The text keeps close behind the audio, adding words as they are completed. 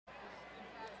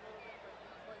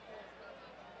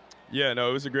Yeah, no,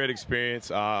 it was a great experience.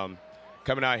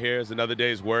 Coming out here is another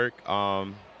day's work.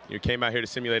 Came out here to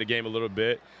simulate a game a little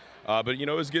bit, but it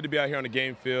was good to be out here on the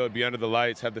game field, be under the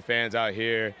lights, have the fans out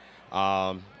here.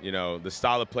 The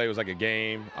style of play was like a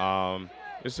game.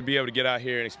 Just to be able to get out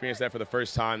here and experience that for the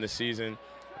first time this season.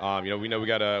 We know we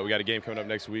got a game coming up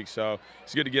next week, so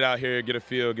it's good to get out here, get a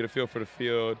feel for the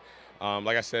field.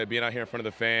 Like I said, being out here in front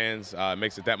of the fans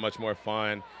makes it that much more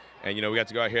fun. And we got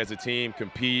to go out here as a team,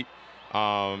 compete.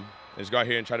 And just go out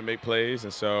here and try to make plays.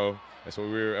 And so that's what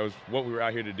we were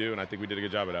out here to do, and I think we did a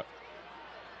good job of that.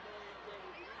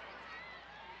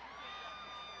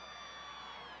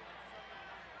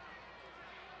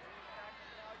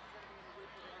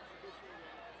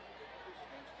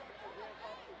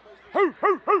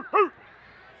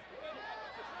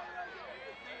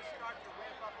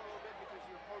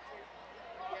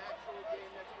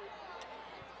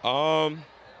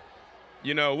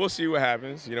 We'll see what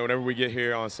happens. Whenever we get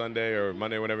here on Sunday or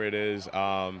Monday, whenever it is,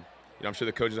 I'm sure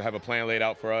the coaches will have a plan laid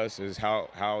out for us as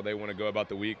how they want to go about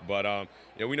the week. But,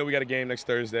 we know we got a game next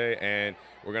Thursday, and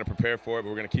we're going to prepare for it, but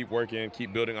we're going to keep working,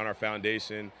 keep building on our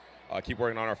foundation, keep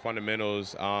working on our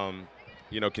fundamentals,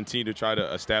 continue to try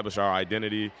to establish our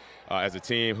identity as a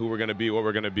team, who we're going to be, what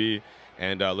we're going to be,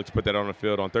 and look to put that on the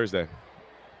field on Thursday.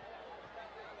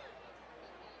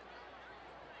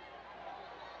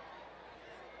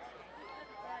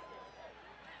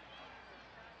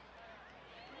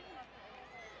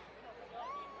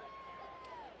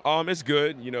 It's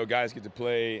good. Guys get to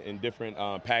play in different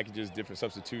packages, different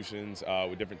substitutions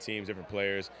with different teams, different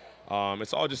players.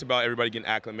 It's all just about everybody getting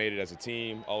acclimated as a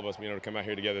team, all of us being able to come out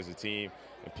here together as a team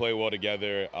and play well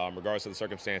together regardless of the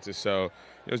circumstances. So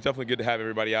it's definitely good to have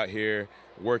everybody out here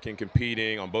working,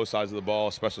 competing on both sides of the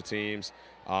ball, special teams.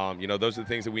 Those are the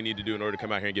things that we need to do in order to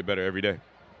come out here and get better every day.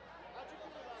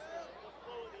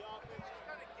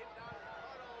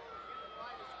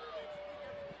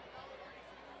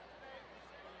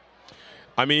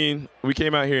 I mean, we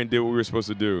came out here and did what we were supposed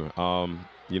to do.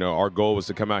 Our goal was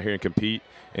to come out here and compete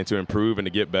and to improve and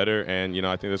to get better, and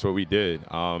I think that's what we did.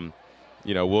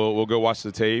 We'll go watch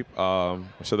the tape. I'm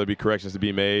sure there'll be corrections to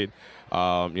be made.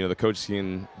 The coaches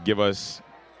can give us,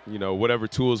 whatever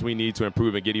tools we need to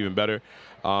improve and get even better.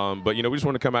 But we just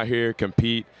want to come out here,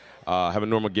 compete, have a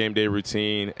normal game day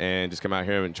routine, and just come out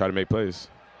here and try to make plays.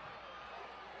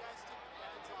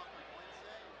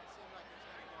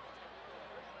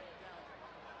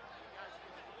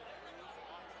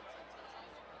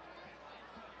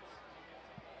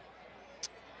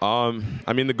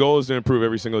 The goal is to improve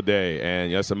every single day,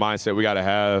 and that's a mindset we got to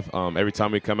have. Every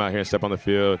time we come out here and step on the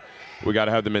field, we got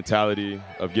to have the mentality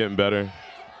of getting better.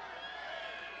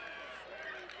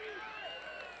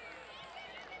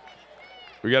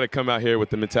 We got to come out here with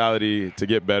the mentality to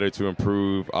get better, to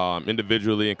improve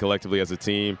individually and collectively as a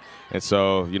team. And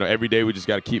so, every day we just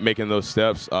got to keep making those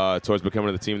steps towards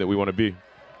becoming the team that we want to be.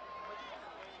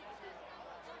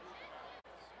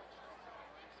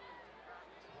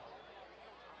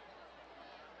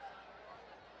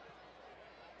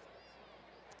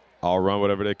 I'll run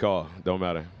whatever they call. Don't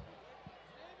matter.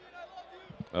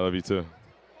 I love you too.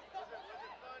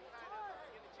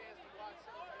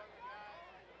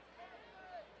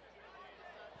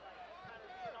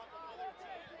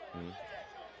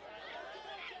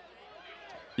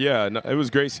 Yeah, no, it was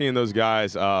great seeing those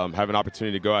guys have an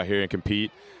opportunity to go out here and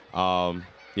compete.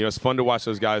 It's fun to watch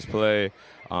those guys play.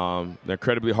 They're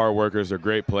incredibly hard workers. They're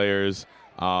great players,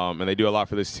 and they do a lot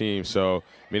for this team. So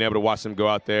being able to watch them go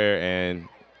out there and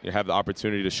have the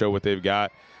opportunity to show what they've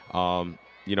got.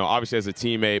 Obviously as a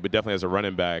teammate, but definitely as a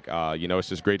running back, it's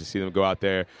just great to see them go out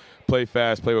there, play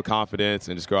fast, play with confidence,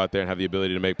 and just go out there and have the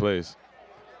ability to make plays.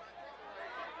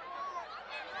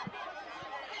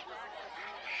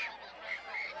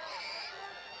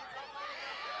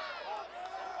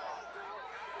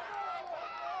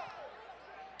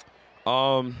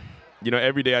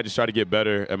 Every day I just try to get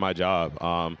better at my job,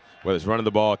 whether it's running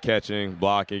the ball, catching,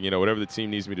 blocking, whatever the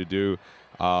team needs me to do.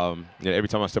 Every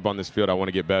time I step on this field, I want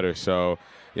to get better. So,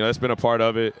 that's been a part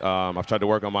of it. I've tried to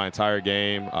work on my entire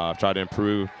game. I've tried to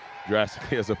improve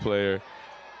drastically as a player.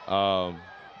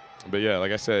 But yeah,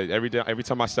 like I said, every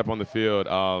time I step on the field,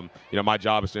 my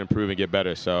job is to improve and get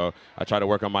better. So I try to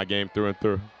work on my game through and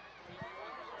through.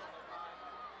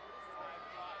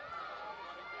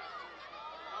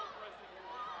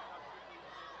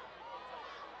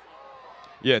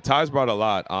 Yeah, Ty's brought a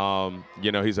lot.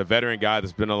 He's a veteran guy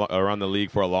that's been around the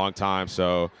league for a long time.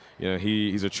 So,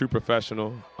 he's a true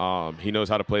professional. He knows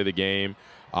how to play the game.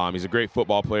 He's a great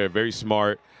football player, very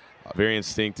smart. very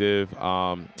instinctive.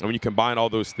 And when you combine all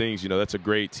those things, that's a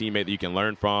great teammate that you can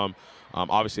learn from.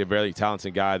 Obviously, a very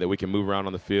talented guy that we can move around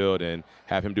on the field and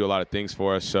have him do a lot of things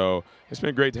for us. So it's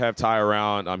been great to have Ty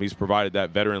around. He's provided that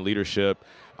veteran leadership,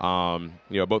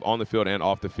 both on the field and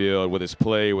off the field, with his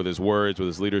play, with his words, with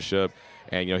his leadership.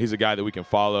 And, he's a guy that we can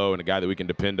follow and a guy that we can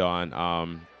depend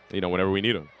on, whenever we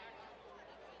need him.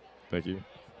 Thank you.